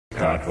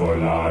Licat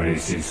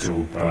volaris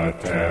super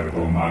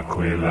terrum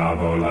Aquila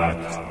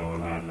volat.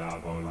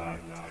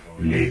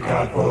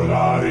 Licat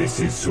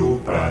volaris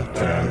super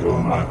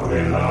terrum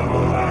Aquila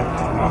volat.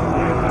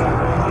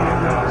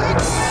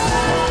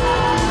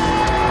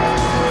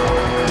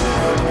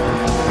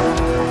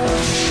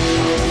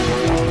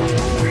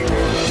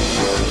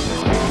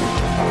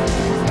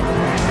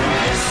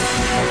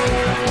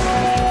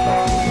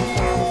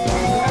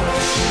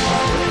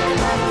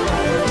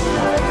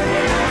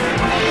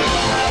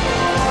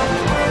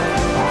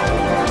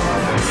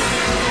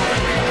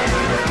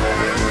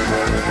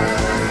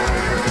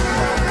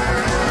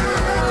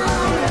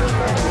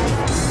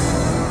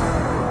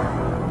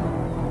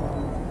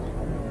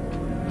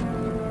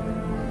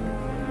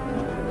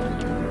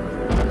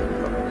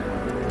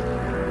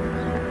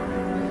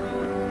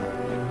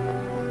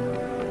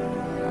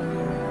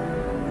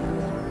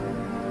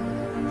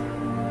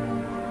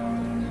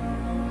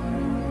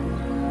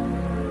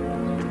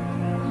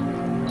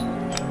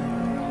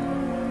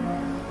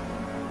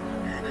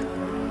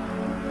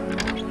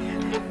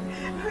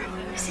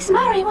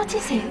 Mary, what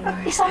is it?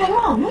 Is something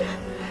wrong?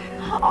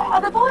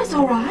 Are the boys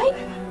all right?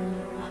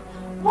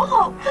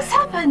 What? What's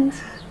happened?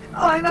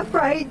 I'm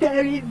afraid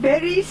they're in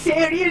very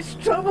serious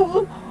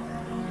trouble.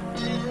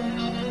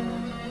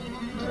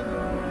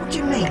 What do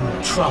you mean,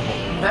 trouble?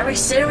 Very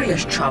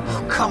serious trouble.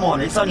 Oh, come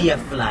on, it's only a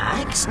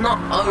flag. It's not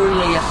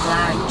only a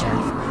flag,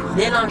 Jeff.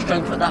 Neil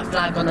Armstrong put that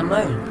flag on the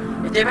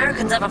moon. If the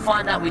Americans ever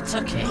find out we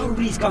took it...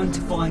 Nobody's going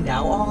to find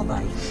out, are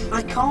they?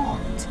 I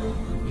can't.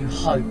 You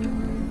hope.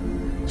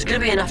 It's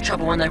going to be enough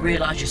trouble when they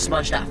realise you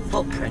smudged that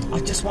footprint. I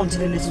just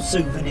wanted a little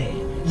souvenir.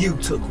 You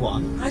took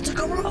one. I took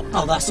a rock.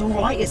 Oh, that's all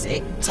right, is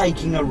it?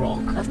 Taking a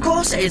rock? Of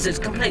course it is. It's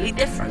completely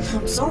different.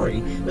 I'm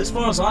sorry. As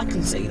far as I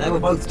can see, they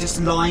were both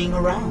just lying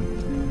around.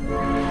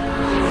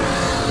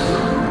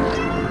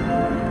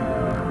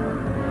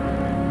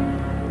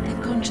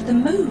 They've gone to the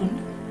moon?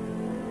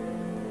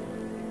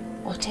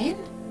 What in?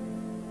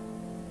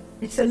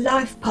 It's a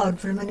life pod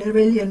from an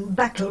Aurelian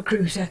battle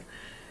cruiser.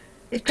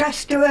 It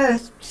crashed to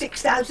Earth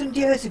 6,000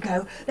 years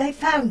ago. They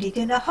found it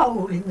in a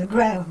hole in the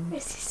ground.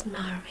 Mrs.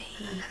 Murray.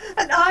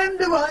 And I'm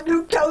the one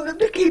who told them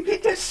to keep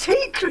it a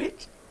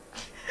secret.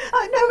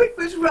 I know it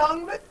was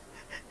wrong, but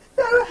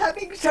they were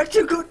having such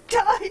a good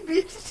time,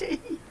 you see.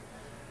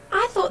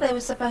 I thought they were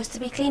supposed to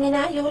be cleaning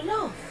out your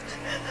loft.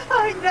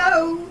 I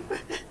know.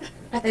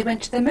 But they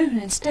went to the moon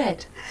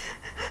instead.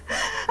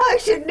 I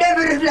should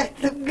never have let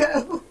them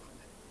go.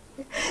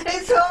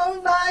 It's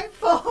all my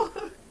fault.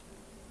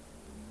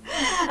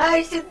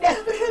 I should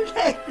never have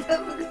let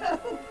them go.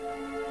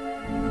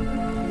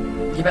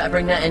 You better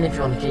bring that in if you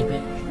want to keep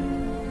it.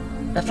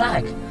 The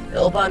flag.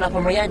 It'll burn up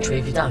on re-entry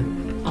if you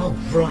don't. Oh,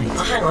 right.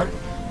 Oh, hang on.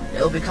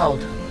 It'll be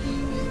cold.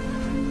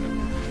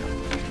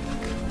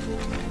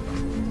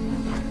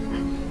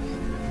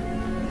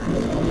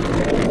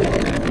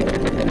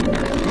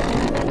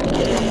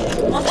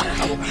 What's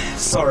happened?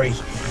 Sorry.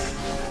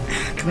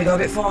 Can we go a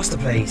bit faster,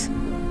 please?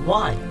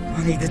 Why?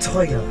 I need the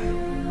toilet.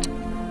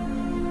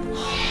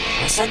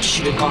 I said you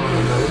should have gone on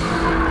the moon.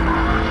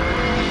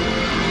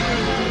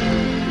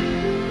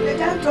 They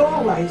don't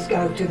always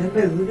go to the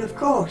moon, of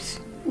course.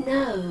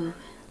 No.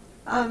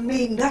 I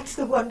mean, that's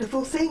the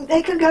wonderful thing.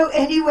 They can go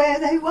anywhere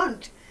they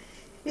want.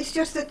 It's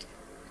just that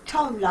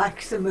Tom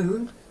likes the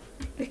moon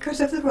because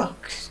of the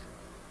rocks.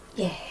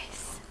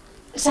 Yes.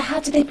 So how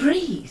do they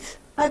breathe?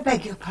 I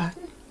beg your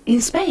pardon?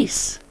 In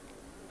space?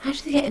 How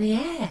do they get in the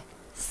air?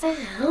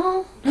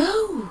 Sal?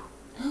 No,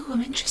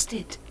 I'm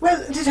interested.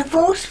 Well, there's a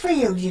force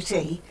field, you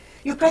see.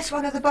 You press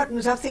one of the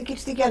buttons, I think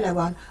it's the yellow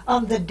one,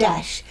 on the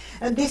dash,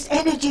 and this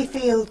energy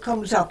field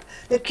comes up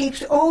that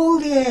keeps all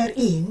the air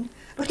in,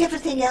 but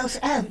everything else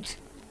out.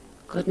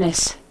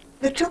 Goodness.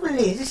 The trouble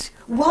is,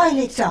 while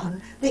it's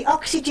on, the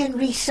oxygen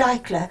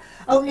recycler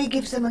only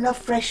gives them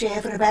enough fresh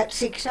air for about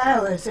 6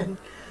 hours, and,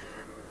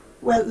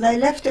 well, they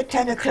left at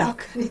 10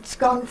 o'clock, and it's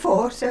gone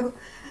 4, so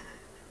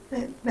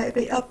they may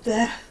be up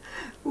there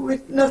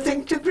with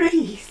nothing to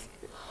breathe.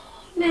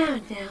 Now,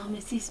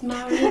 Mrs.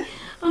 Murray,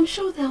 I'm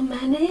sure they'll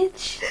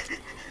manage.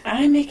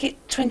 I make it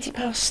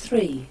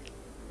 3:20.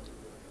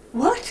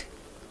 What?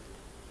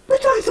 But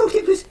I thought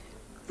it was...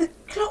 The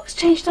clock's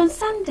changed on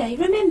Sunday,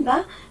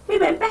 remember? We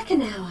went back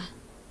an hour.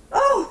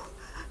 Oh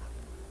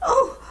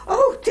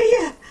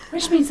dear.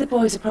 Which means the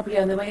boys are probably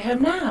on their way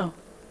home now.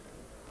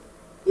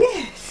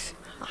 Yes.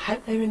 I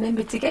hope they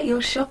remembered to get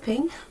your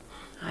shopping.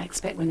 I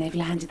expect when they've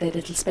landed their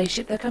little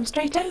spaceship they'll come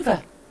straight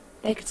over.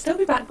 They could still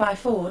be back by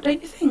 4,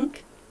 don't you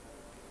think?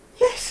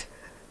 Yes,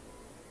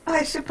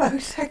 I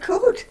suppose I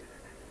could.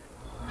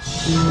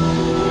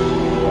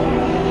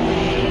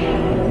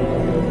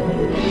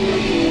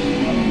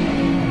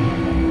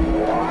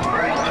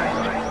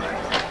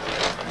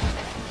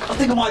 I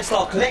think I might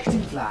start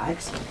collecting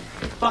flags.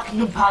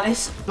 Buckingham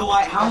Palace, the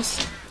White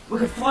House. We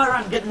could fly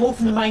around and get them all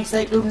from the main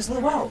state buildings of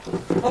the world.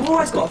 I've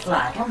always got a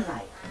flag, haven't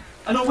they?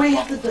 And all we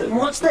have to do...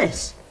 What's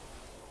this?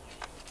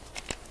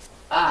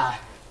 Ah,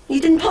 You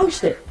didn't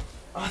post it.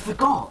 I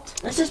forgot.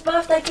 It's his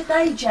birthday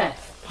today,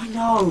 Jeff. I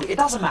know, it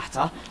doesn't matter.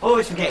 I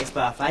always forget his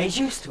birthday, he's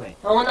used to it.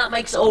 Oh, and that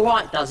makes it all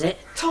right, does it?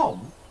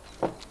 Tom?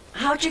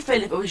 How'd you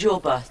feel if it was your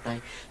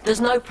birthday? There's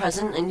no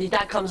present and your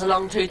dad comes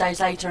along 2 days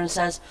later and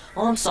says,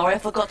 "Oh, I'm sorry, I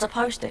forgot to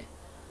post it."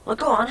 Well,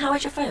 go on, how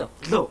would you feel?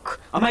 Look,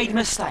 I made a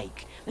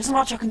mistake. There's not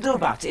much I can do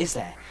about it, is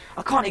there?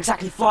 I can't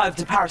exactly fly over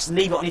to Paris and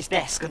leave it on his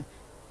desk and...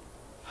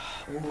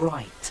 All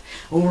right.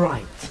 We'll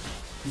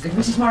give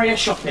Mrs. Murray her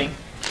shopping,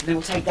 and then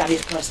we'll take Daddy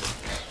his present.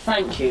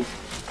 Thank you.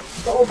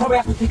 But we'll probably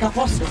have to pick up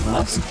Oscar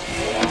first.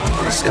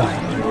 Oscar?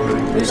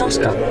 Who's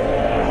Oscar?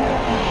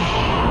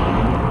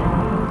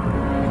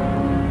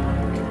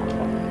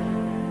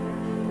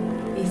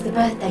 He's the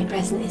birthday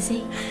present, is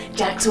he?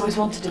 Jack's always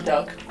wanted a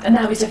dog, and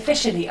now he's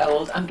officially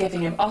old. I'm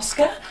giving him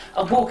Oscar,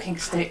 a walking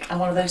stick, and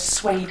one of those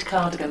suede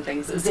cardigan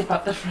things that zip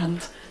up the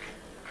front.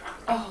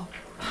 Oh,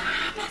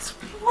 that's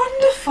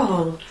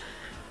wonderful.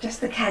 Just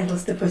the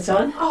candles to put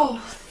on. Oh,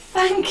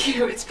 thank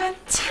you. It's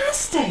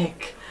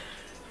fantastic.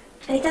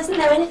 And he doesn't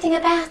know anything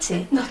about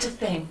it? Not a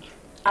thing.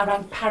 I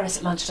rang Paris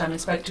at lunchtime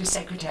and spoke to his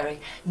secretary.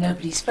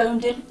 Nobody's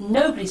phoned him,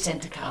 nobody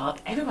sent a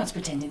card. Everyone's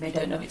pretending they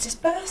don't know it's his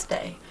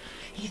birthday.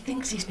 He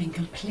thinks he's been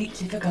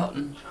completely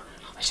forgotten.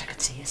 I wish I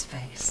could see his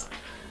face.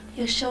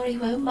 You're sure he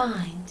won't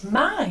mind?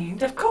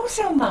 Mind? Of course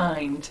he'll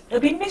mind. He'll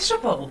be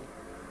miserable.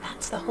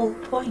 That's the whole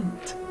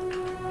point.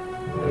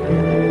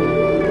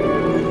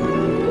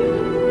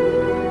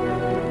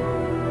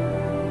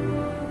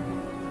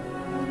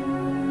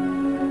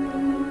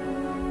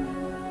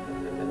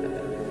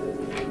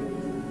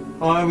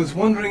 I was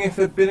wondering if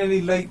there'd been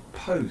any late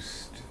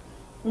post.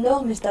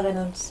 No, Mr.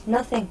 Reynolds,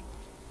 nothing.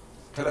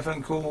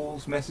 Telephone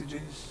calls,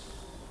 messages?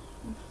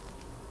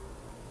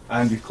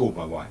 And you've called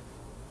my wife?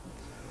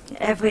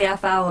 Every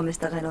half hour,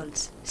 Mr.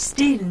 Reynolds.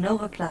 Still no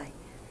reply.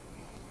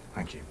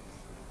 Thank you.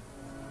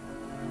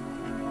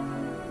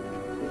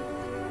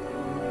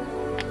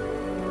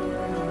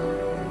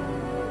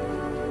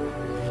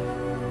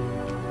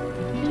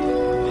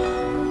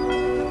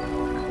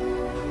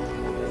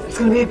 He's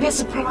going to be a bit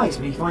surprised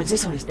when he finds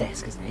this on his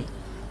desk, isn't he?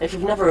 If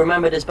you've never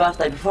remembered his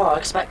birthday before, I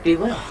expect you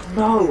will.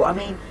 No, I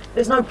mean,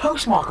 there's no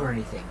postmark or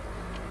anything.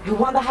 He'll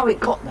wonder how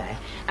it got there,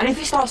 and if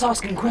he starts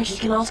asking He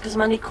questions... can ask as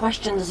many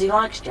questions as he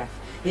likes, Jeff.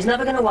 He's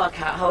never going to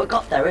work out how it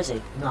got there, is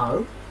he?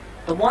 No.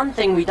 The one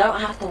thing we don't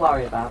have to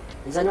worry about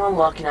is anyone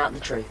working out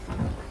the truth.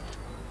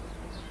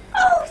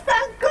 Oh,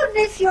 thank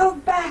goodness you're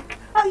back.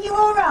 Are you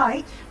all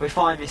right? We're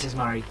fine, Mrs.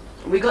 Murray.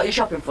 We got your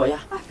shopping for you.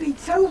 I've been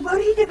so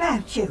worried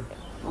about you.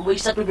 We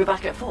said we'd be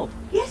back at 4.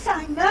 Yes,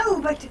 I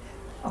know, but...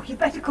 Oh, you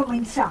better come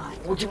inside.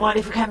 Would you mind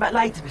if we came back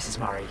later, Mrs.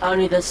 Murray?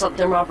 Only there's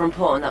something rather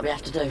important that we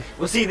have to do.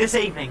 We'll see you this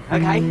evening,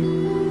 okay?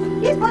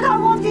 Yes, but I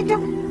wanted to...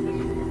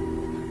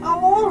 Oh,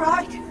 all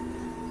right.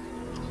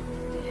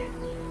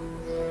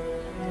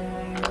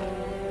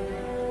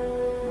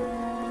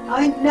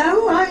 I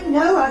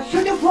know, I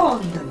should have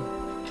warned them.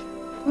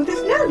 Well,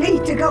 there's no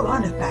need to go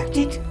on about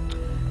it.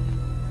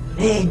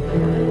 Then...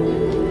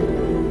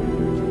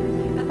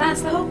 But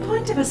that's the whole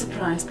point of a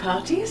surprise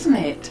party, isn't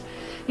it?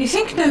 You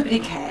think nobody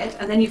cared,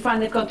 and then you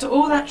find they've gone to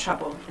all that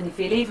trouble, and you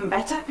feel even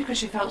better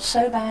because you felt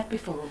so bad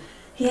before.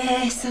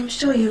 Yes, I'm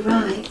sure you're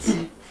right.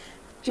 Do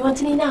you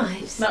want any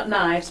knives? Not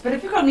knives, but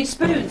if you've got any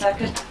spoons, I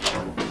could...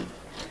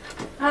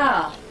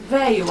 Ah,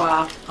 there you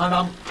are. Hi,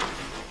 Mum.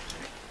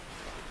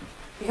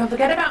 You can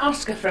forget about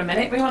Oscar for a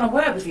minute. We want to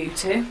word with you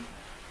two.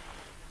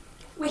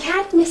 We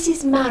had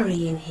Mrs.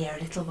 Murray in here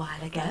a little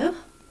while ago.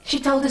 She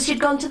told us she'd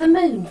gone to the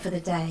moon for the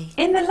day.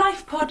 In the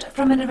life pod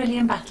from an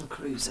Aurelian battle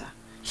cruiser.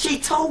 She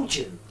told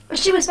you? Well,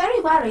 she was very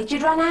worried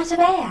you'd run out of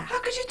air. How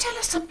could you tell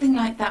us something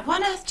like that?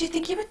 What on earth do you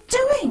think you were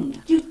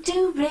doing? You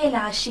do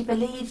realise she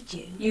believed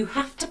you. You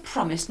have to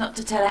promise not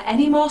to tell her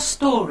any more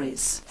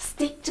stories.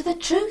 Stick to the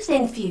truth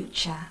in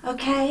future,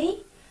 okay?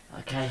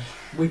 Okay.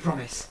 We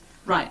promise.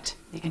 Right,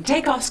 you can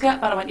take Oscar,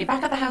 but I want you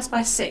back at the house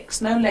by 6,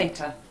 no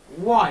later.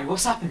 Why?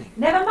 What's happening?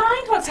 Never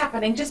mind what's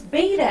happening, just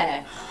be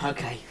there.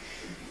 Okay.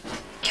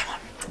 Come on.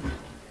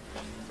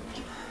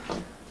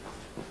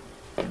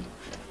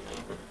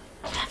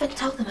 You haven't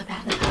told them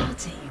about the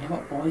party. You know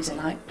what boys are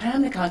like,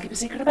 Pam, they can't keep a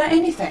secret about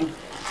anything.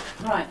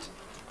 Right,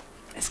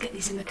 let's get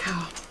these in the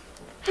car.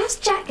 How's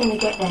Jack going to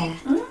get there?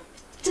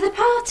 To the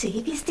party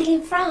if he's still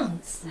in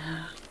France?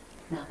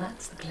 Now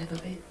that's the clever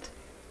bit.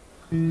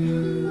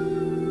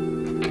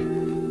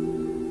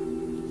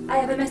 I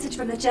have a message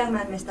from the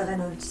chairman, Mr.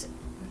 Reynolds.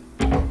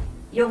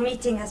 Your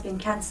meeting has been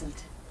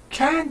cancelled.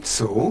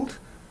 Cancelled?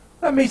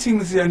 That meeting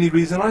was the only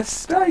reason I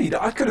stayed.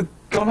 I could have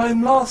gone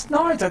home last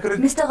night. I could have...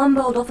 Mr.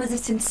 Rumbold offers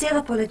his sincere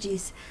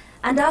apologies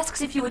and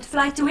asks if you would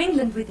fly to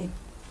England with him.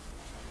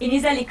 In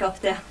his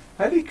helicopter.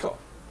 Helicopter?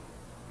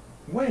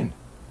 When?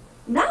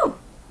 Now.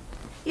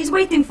 He's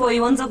waiting for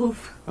you on the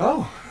roof.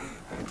 Oh.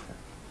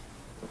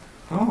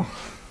 Oh.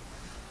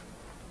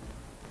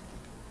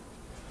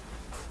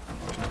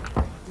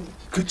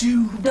 Could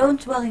you...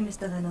 Don't worry,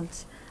 Mr.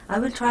 Reynolds. I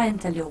will try and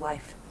tell your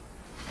wife.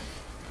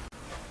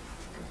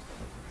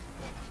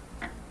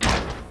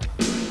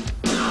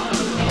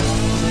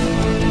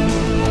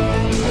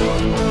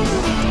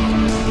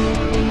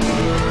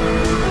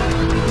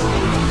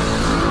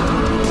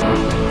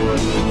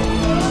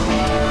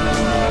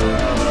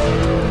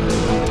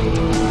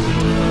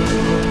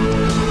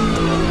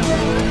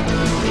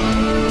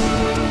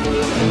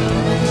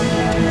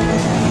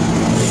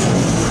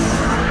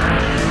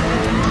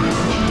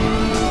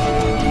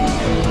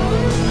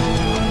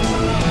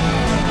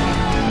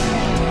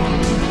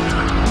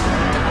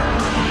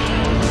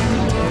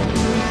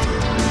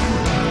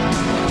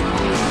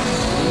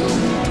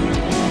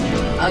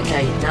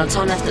 Now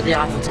turn left at the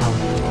Eiffel Tower.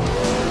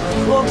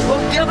 Whoa,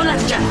 the other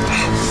left, Jack!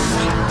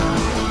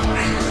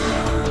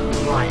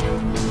 Right.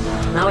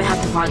 Now we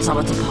have to find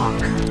somewhere to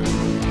park.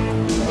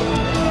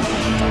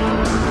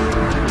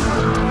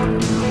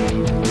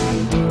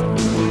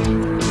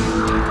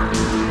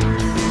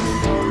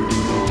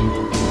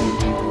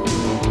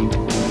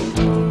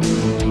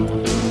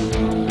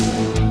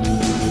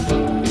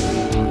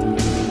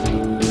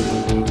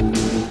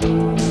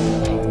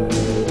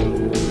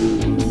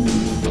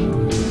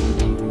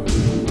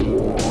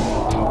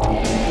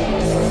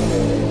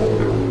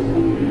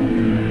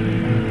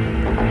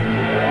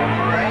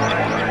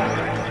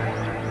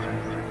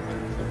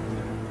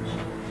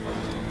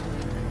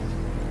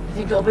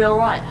 It'll be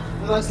alright.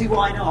 Well, I see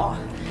why not.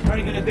 It's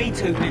only going to be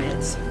 2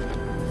 minutes.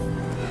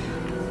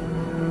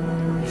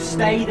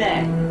 Stay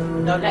there.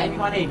 Don't let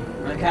anyone in,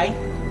 okay?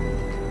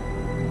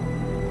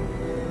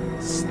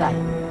 Stay.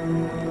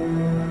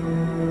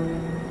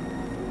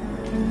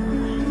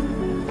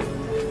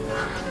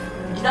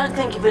 You don't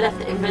think if we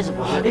left it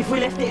invisible? If we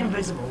left it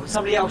invisible and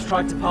somebody else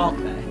tried to park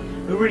there,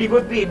 we really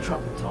would be in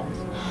trouble, Tom.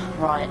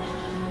 Right.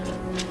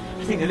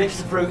 I think the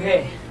lifts are through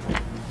here.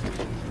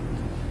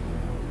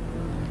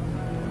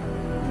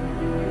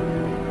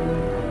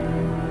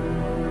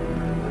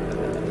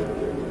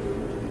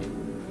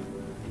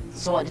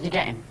 So what did you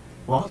get him?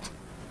 What?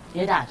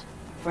 Your dad?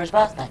 For his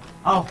birthday?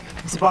 Oh,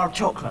 it's a bar of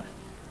chocolate.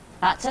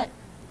 That's it?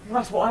 Well,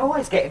 that's what I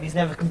always get him. He's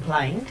never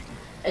complained.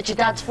 It's your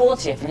dad's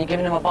 40th and you're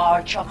giving him a bar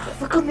of chocolate.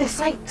 For goodness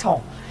sake,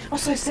 Tom. I'm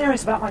so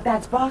serious about my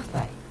dad's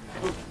birthday.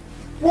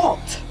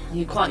 What? Are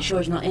you quite sure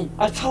he's not in?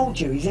 I told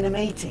you, he's in a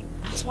meeting.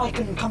 That's why he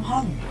couldn't come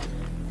home.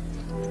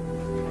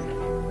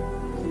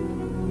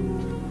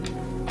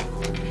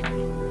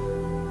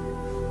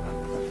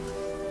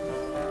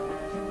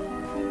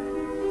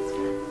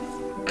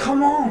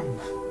 Come on.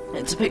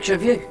 It's a picture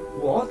of you.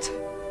 What?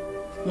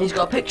 He's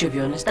got a picture of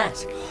you on his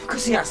desk.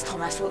 Because he has, Tom,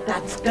 that's what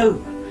dads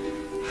do.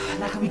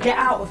 Now can we get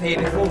out of here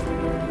before...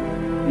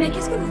 Mais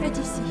qu'est-ce que vous faites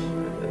ici?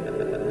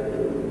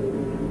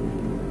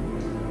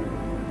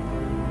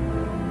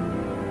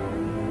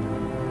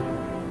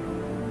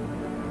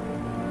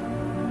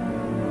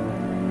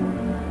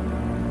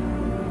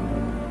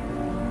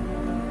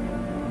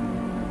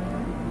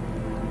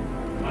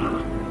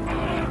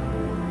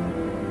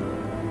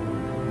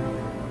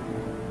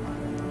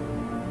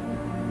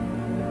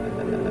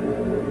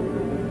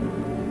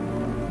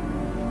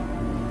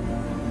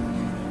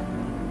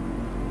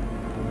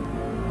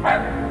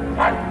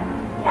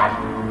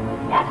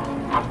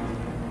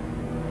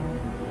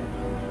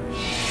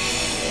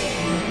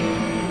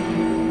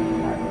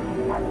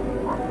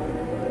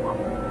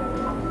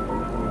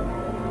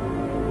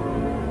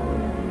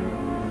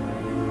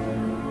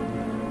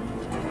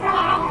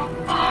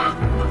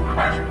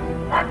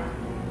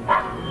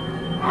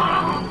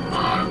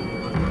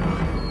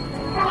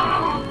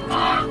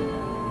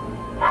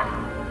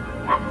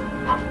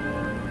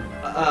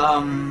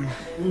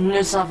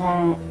 Nous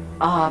avons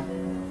a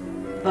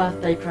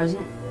birthday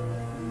present.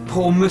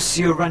 Poor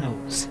Monsieur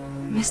Reynolds.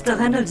 Mr.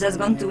 Reynolds has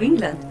gone to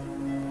England.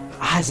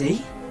 Has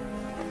he?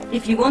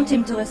 If you want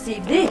him to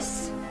receive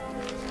this,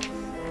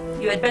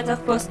 you had better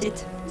post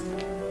it.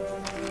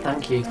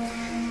 Thank you.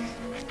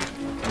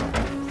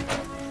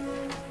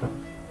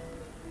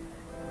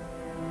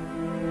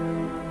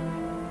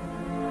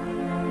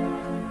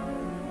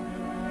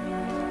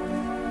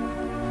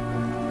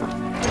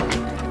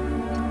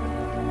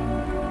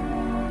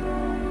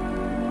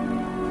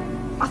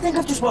 I think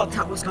I've just worked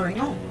out what's going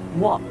on.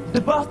 What?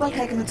 The birthday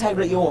cake on the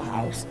table at your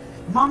house.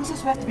 Mum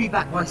says we have to be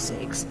back by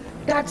 6.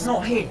 Dad's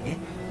not here.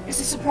 It's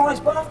a surprise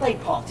birthday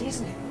party,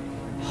 isn't it?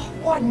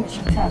 Why didn't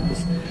you tell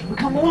us? We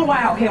come all the way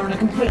out here on a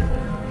complete...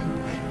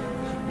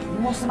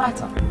 What's the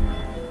matter?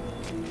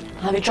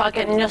 Have you tried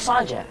getting in your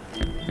side yet?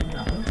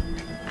 No.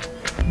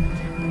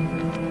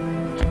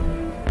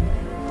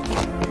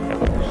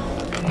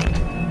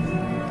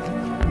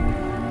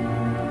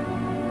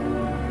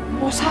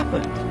 What's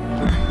happened?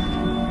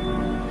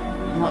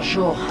 I'm not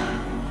sure,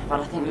 but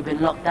I think we've been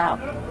locked out.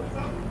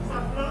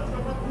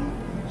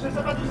 Je ne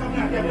sais pas d'où ça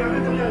vient. Il y avait à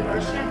l'intérieur un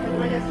chien qui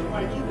aboyait sur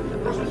moi et tout.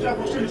 Quand je me suis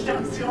approché, le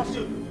chien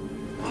silencieux.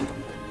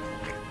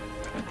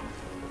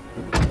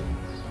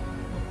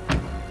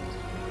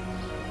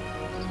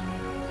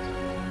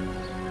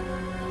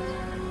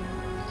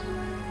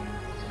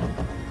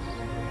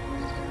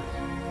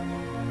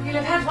 You'll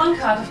have had one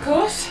card, of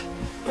course,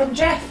 from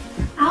Jeff.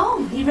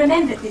 Oh, he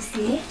remembered this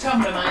year.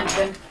 Tom reminded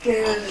him.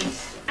 Good.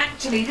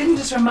 Actually, he didn't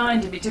just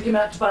remind him, he took him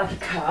out to buy the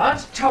card,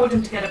 told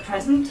him to get a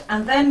present,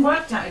 and then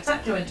worked out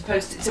exactly when to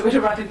post it so we'd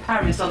arrive in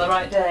Paris on the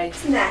right day.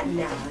 Isn't that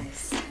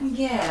nice?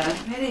 Yeah,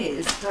 it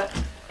is,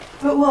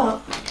 But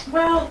what?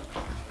 well,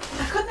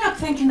 I couldn't help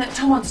thinking that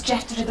Tom wants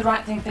Jeff to do the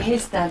right thing for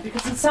his dad,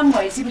 because in some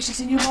ways he wishes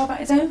he knew more about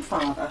his own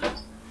father.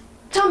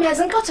 Tom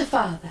hasn't got a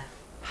father.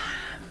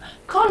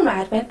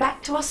 Conrad went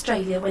back to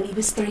Australia when he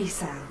was 3,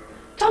 Sal.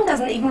 Tom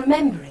doesn't even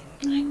remember him.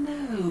 I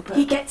know, but...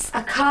 He gets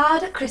a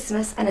card at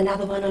Christmas and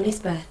another one on his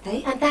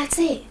birthday, and that's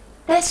it.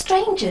 They're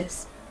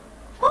strangers.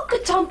 What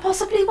could Tom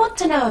possibly want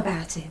to know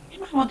about him?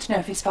 You might want to know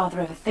if his father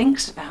ever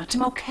thinks about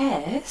him or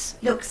cares.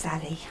 Look,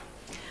 Sally,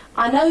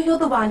 I know you're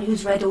the one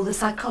who's read all the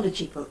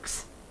psychology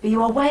books, but you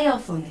are way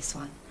off on this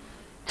one.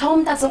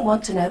 Tom doesn't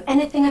want to know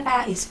anything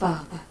about his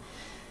father.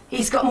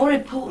 He's got more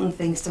important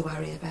things to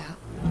worry about.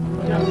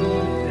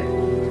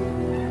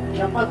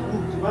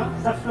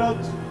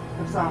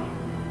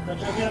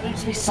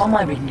 Must be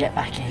somewhere we can get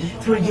back in.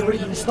 Through your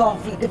Eaton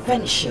Starfleet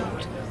defence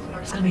shield.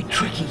 It's going to be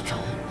tricky,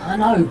 Tom. I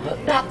know,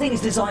 but That thing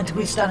is designed to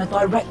withstand a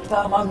direct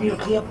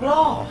thermonuclear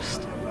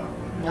blast.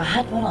 I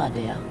had one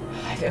idea.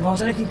 If it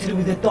was anything to do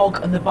with the dog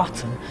and the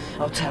button,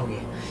 I'll tell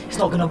you, it's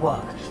not going to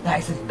work. That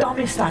is the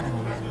dumbest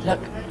animal. Look,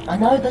 I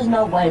know there's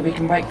no way we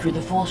can break through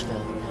the force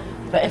field,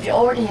 but if you're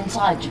already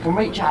inside, you can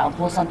reach out and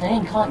pull something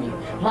in, can't you?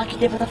 Like you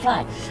did with the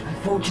flag.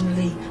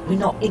 Unfortunately, we're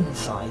not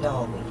inside,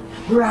 are we?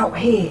 We're out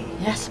here.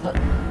 Yes, but... Tu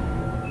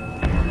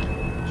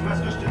vois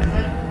ce que je te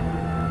disais?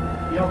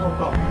 Il entend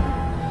pas.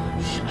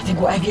 I think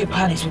whatever your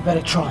plan is, we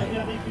better try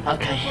it.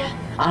 Okay,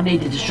 I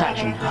need a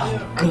distraction. Oh,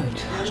 good.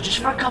 Just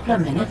for a couple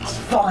of minutes.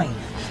 Fine.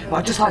 But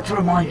I'd just like to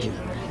remind you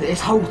that this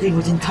whole thing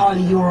was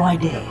entirely your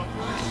idea.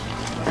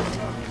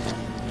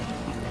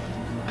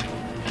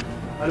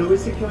 Allô, oui,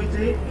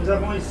 sécurité, nous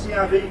avons ici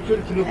un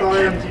véhicule qui nous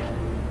paraît un petit...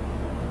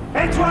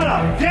 Hé, toi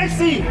là, viens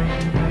ici!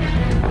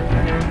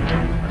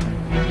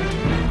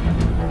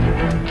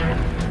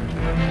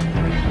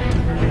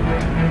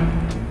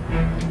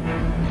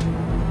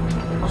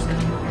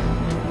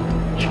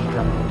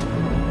 Chocolate.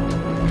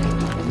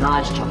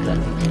 Large chocolate.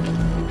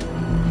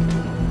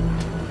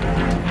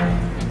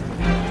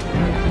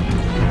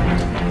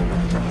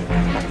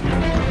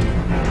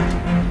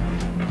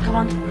 Come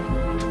on.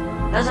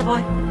 There's a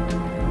boy.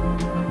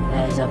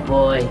 There's a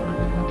boy.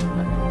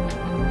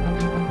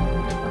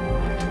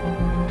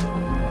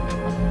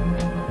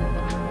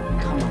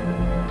 Come on.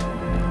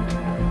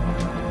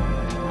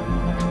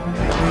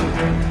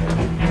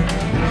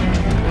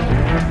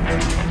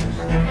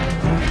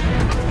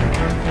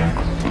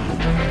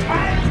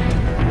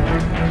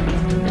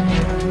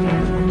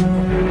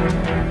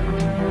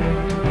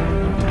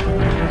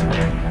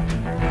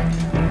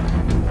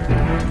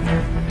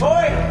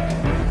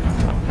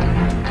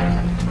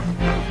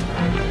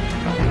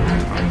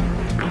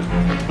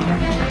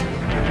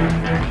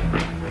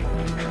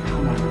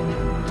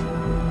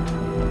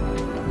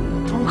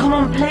 Come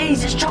on,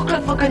 please, it's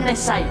chocolate for goodness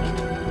sake.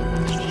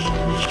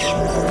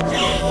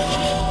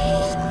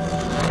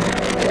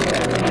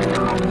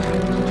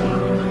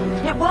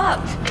 It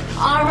worked.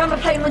 I remember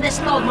playing with this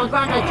dog my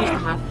granddad used to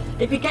have.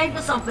 If he gave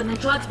us something and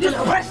tried to Just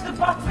press the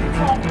button,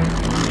 Tom!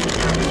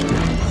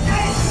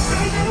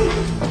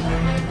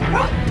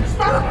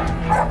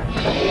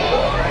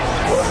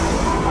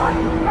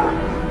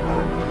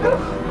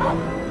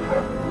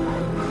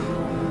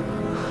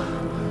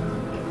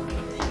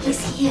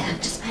 He's here,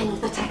 just paying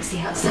for the taxi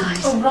outside.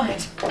 Oh,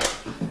 right.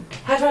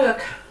 How do I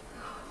look?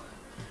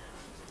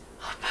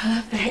 Oh,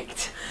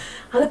 perfect.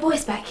 Are the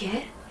boys back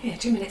here? Yeah,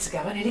 2 minutes ago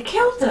I nearly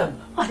killed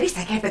them. Oh, at least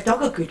they gave the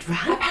dog a good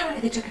run.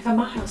 Apparently they took it for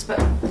miles, but...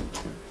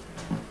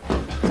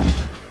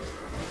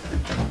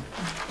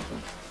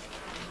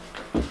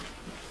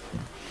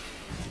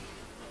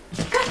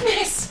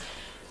 Goodness!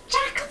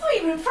 Jack, I thought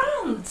you were in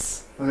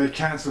France. Well, they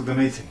cancelled the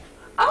meeting.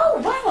 Oh,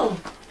 well,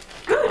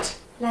 good.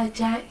 Hello,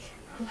 Jack.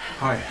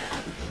 Hi.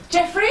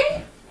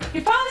 Geoffrey,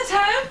 your father's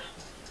home.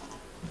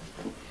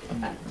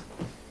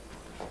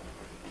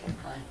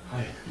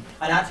 Hi.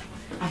 Hi, Dad.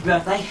 Happy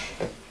birthday.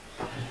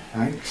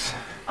 Thanks.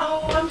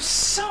 Oh, I'm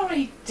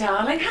sorry,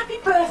 darling. Happy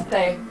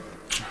birthday.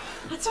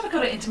 I'd sort of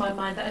got it into my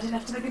mind that I didn't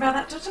have to think about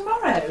that till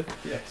tomorrow.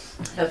 Yes.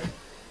 Look,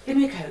 give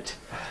me a coat.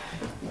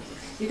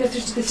 You go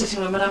through to the sitting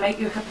room and I'll make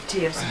you a cup of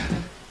tea or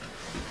something.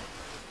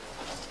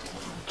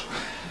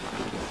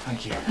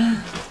 Thank you.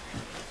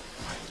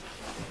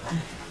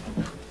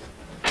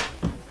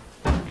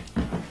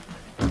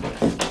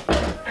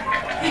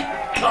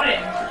 Got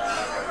it!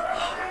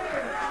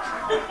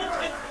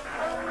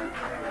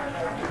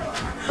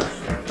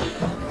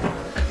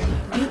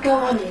 You go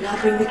on in, I'll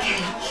bring the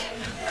cake.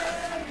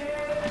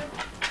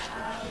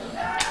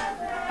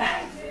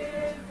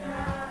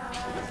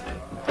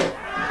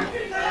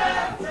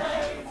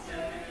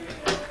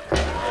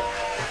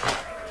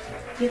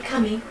 You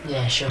coming?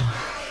 Yeah, sure.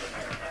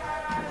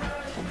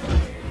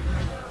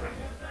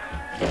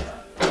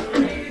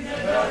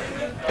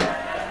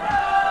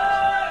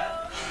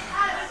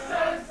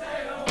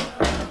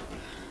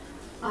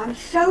 I'm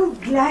so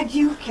glad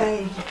you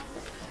came.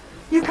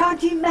 You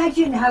can't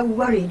imagine how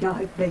worried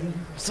I've been.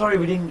 Sorry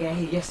we didn't get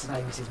here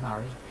yesterday, Mrs.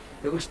 Murray.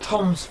 It was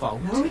Tom's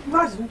fault. No, it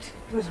wasn't.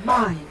 It was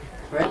mine.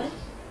 Really?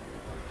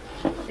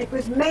 It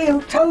was me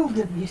who told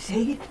them, you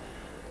see.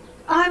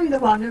 I'm the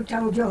one who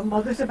told your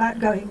mothers about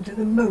going to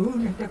the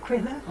moon and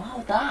Aquila.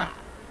 Oh, that.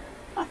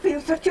 I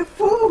feel such a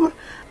fool.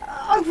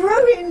 I've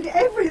ruined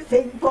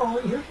everything for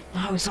you.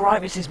 No, it's all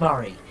right, Mrs.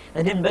 Murray.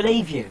 They didn't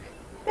believe you.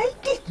 They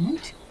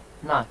didn't.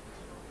 No.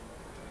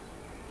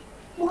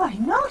 Why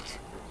not?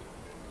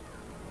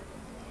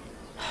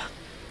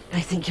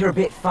 They think you're a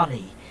bit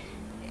funny.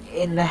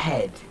 In the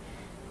head.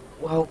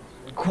 Well,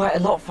 Quite a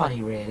lot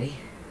funny, really.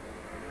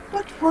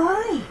 But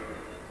why?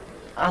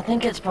 I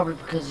think it's probably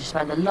because you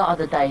spend a lot of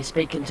the day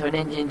speaking to an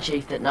Indian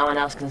chief that no one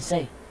else can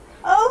see.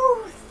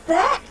 Oh,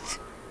 that!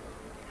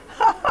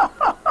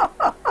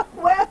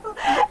 Well,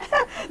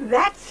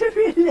 that's a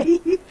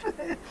relief.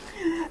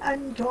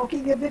 And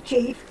talking of the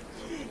chief,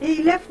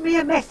 he left me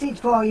a message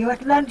for you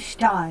at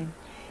lunchtime.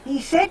 He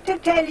said to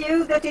tell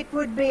you that it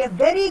would be a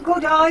very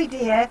good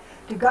idea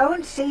to go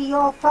and see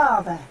your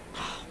father.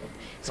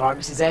 Sorry,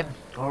 Mrs. M.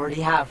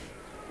 Already have.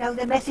 No,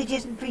 the message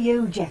isn't for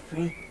you,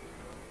 Geoffrey.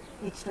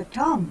 It's for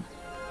Tom.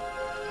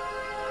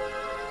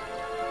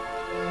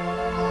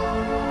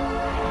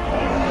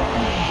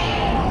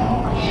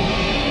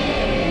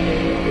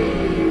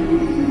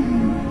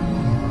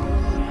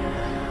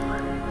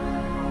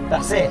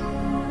 That's it.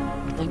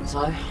 I think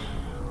so.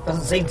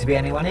 Doesn't seem to be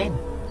anyone in.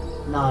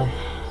 No.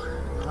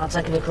 I'll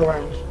take a look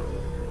around.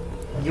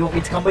 You want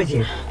me to come with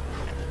you?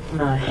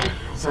 No,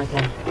 it's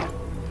okay.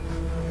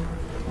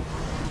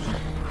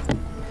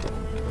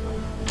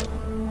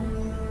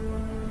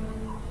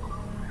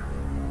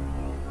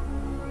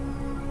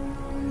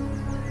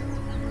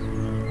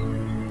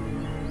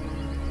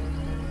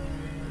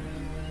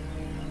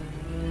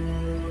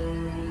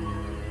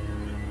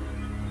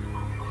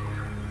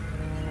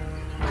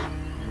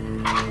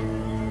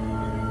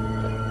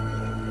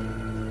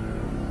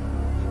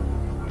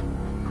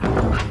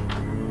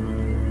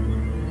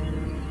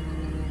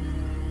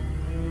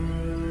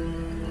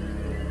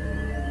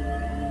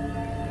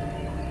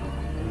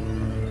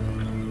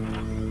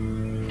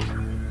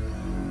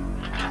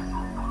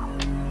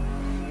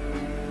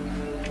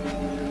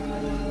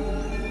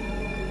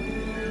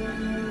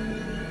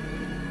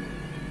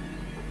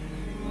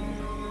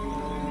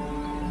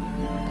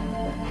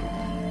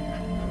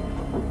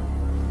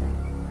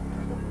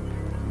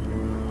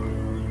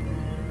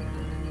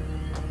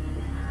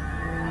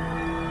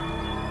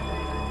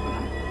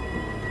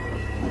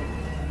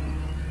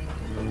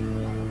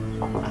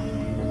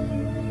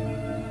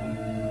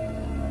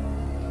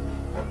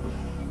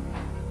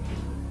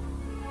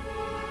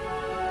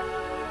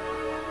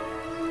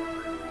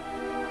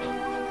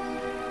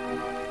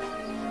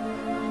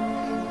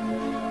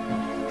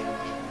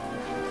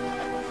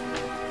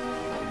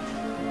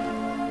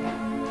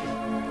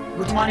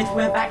 Would you mind if we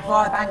went back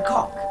via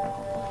Bangkok?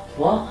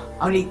 What?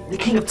 Only the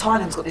King of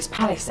Thailand's got this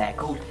palace there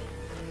called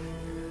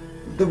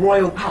the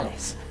Royal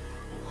Palace.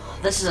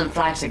 This isn't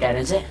flags again,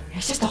 is it?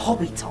 It's just a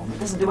hobby, Tom. It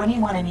doesn't do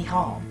anyone any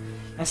harm.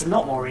 It's a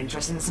lot more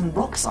interesting than some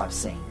rocks I've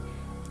seen.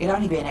 It'll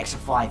only be an extra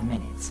 5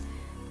 minutes.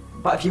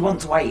 But if you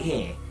want to wait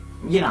here,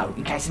 you know,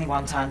 in case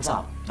anyone turns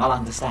up, I'll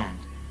understand.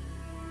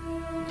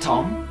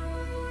 Tom?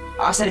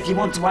 I said if you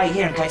want to wait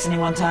here in case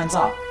anyone turns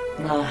up.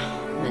 No,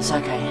 it's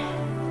okay.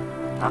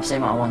 I've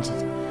seen what I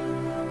wanted.